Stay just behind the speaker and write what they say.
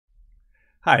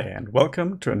Hi and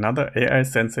welcome to another AI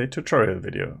Sensei tutorial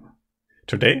video.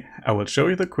 Today I will show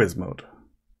you the quiz mode.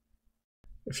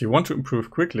 If you want to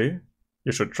improve quickly,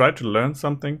 you should try to learn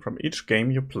something from each game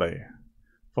you play.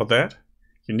 For that,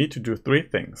 you need to do three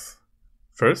things.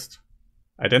 First,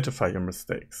 identify your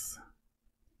mistakes.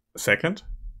 Second,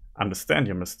 understand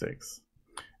your mistakes.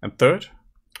 And third,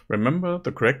 remember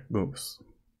the correct moves.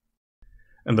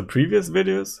 In the previous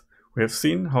videos, we have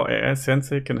seen how AI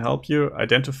Sensei can help you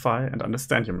identify and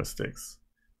understand your mistakes.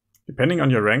 Depending on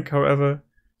your rank, however,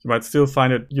 you might still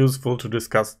find it useful to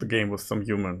discuss the game with some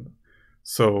human.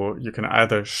 So you can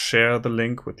either share the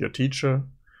link with your teacher,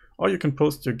 or you can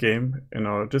post your game in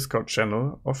our Discord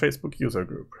channel or Facebook user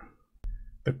group.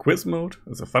 The quiz mode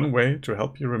is a fun way to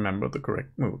help you remember the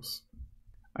correct moves.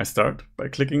 I start by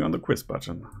clicking on the quiz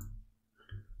button.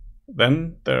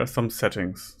 Then there are some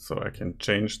settings, so I can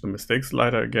change the mistake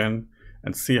slider again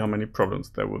and see how many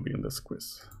problems there will be in this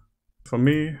quiz. For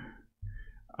me,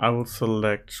 I will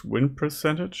select win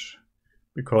percentage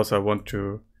because I want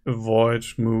to avoid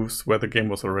moves where the game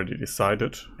was already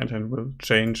decided, and then we'll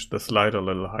change the slider a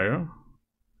little higher.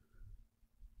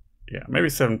 Yeah, maybe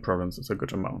 7 problems is a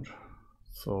good amount.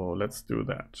 So let's do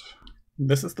that.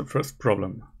 This is the first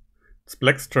problem. It's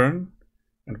Black's turn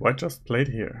and White just played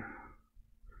here.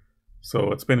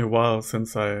 So it's been a while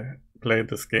since I played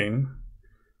this game,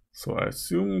 so I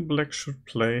assume Black should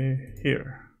play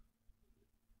here.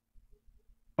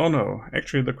 Oh no,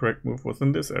 actually the correct move was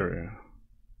in this area.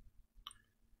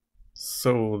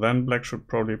 So then Black should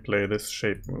probably play this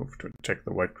shape move to attack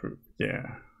the white group.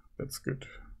 Yeah, that's good.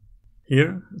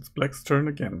 Here it's Black's turn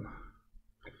again.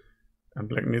 And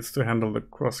Black needs to handle the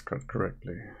crosscut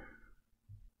correctly.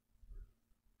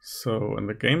 So in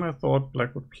the game I thought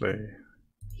Black would play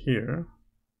here,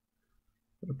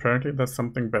 but apparently there's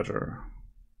something better.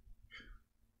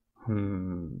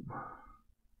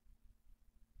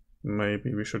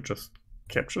 Maybe we should just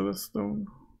capture this stone?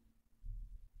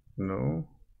 No.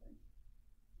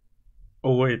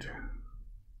 Oh wait.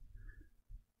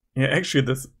 Yeah, actually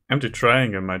this empty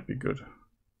triangle might be good.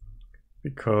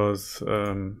 Because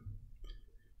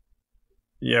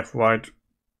if White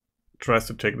tries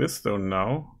to take this stone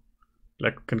now,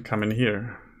 Black can come in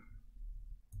here.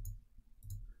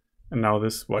 And now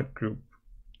this white group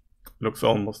looks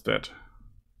almost dead.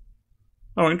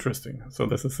 Oh, interesting. So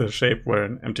this is a shape where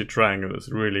an empty triangle is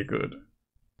really good.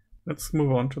 Let's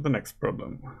move on to the next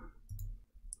problem.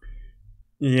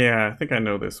 Yeah, I think I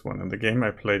know this one. In the game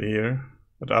I played here,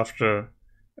 but after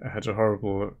I had a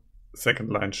horrible second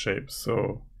line shape,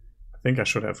 so I think I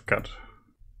should have cut.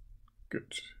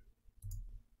 Good.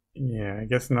 Yeah, I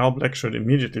guess now Black should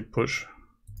immediately push.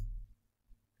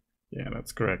 Yeah,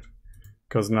 that's correct.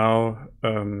 Because now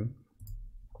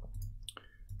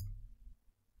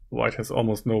White has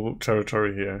almost no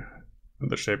territory here, and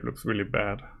the shape looks really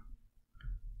bad.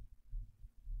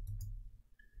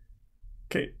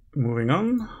 Okay, moving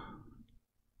on.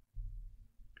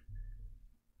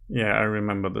 Yeah, I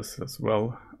remember this as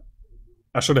well.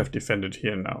 I should have defended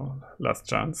here now, last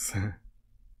chance.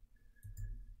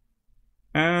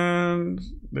 And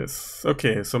this.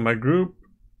 Okay, so my group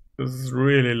is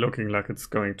really looking like it's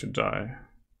going to die.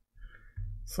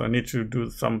 So I need to do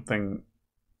something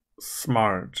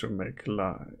smart to make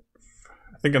life.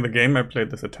 I think in the game I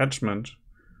played this attachment,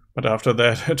 but after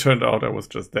that it turned out I was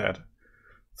just dead.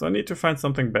 So I need to find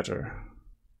something better.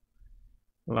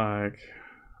 Like,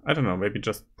 I don't know, maybe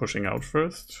just pushing out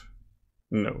first?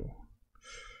 No.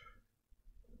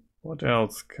 What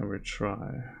else can we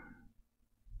try?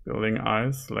 Building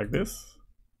eyes like this?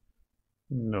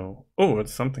 No. Oh,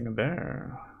 it's something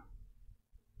there.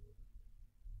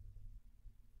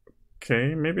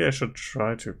 Okay, maybe I should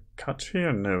try to cut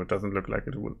here. No, it doesn't look like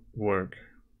it would work.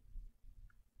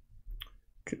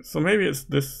 Okay, so maybe it's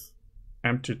this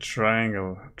empty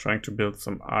triangle trying to build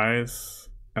some eyes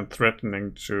and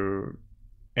threatening to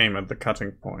aim at the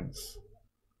cutting points.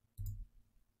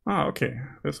 Ah, okay,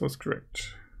 this was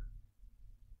correct.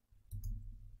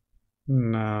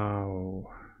 Now,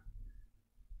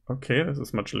 okay, this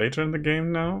is much later in the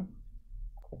game now.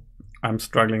 I'm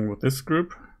struggling with this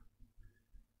group.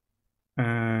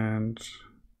 And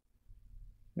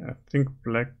yeah, I think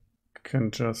Black can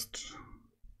just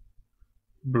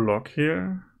block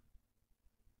here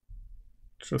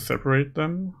to separate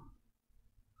them.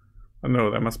 Oh no,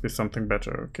 there must be something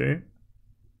better, okay.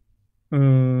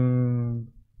 Maybe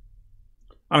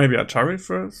Atari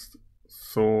first,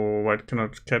 so White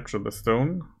cannot capture the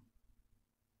stone.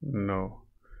 No,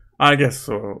 I guess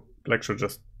so. Black should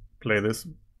just play this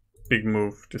big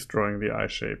move, destroying the eye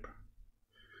shape.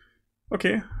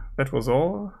 Okay, that was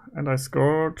all, and I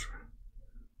scored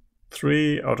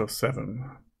 3 out of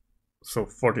 7. So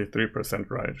 43%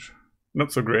 right.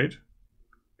 Not so great.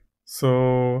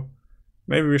 So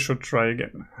maybe we should try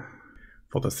again.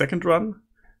 For the second run,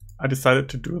 I decided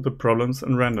to do the problems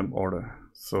in random order,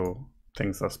 so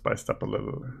things are spiced up a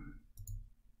little.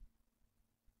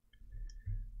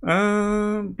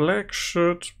 Black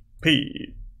should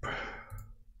peep.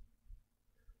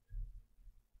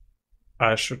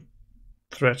 I should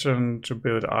threaten to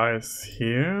build eyes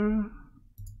here.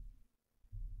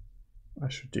 I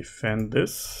should defend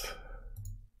this.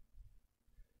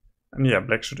 And yeah,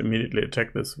 black should immediately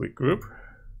attack this weak group.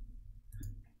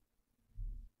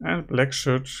 And black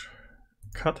should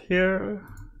cut here.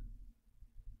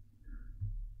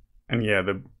 And yeah,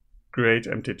 the great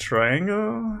empty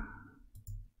triangle.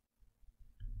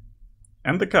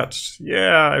 And the cut.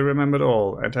 Yeah, I remembered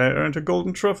all. And I earned a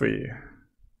golden trophy.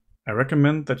 I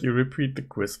recommend that you repeat the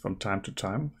quiz from time to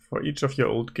time for each of your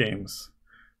old games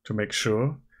to make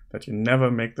sure that you never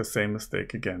make the same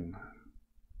mistake again.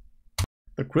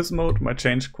 The quiz mode might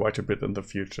change quite a bit in the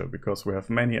future because we have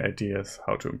many ideas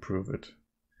how to improve it.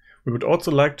 We would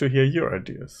also like to hear your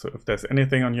ideas, so if there's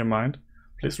anything on your mind,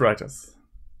 please write us.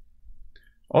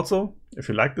 Also, if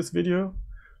you like this video,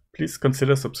 please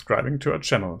consider subscribing to our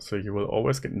channel so you will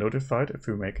always get notified if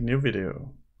we make a new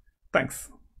video. Thanks!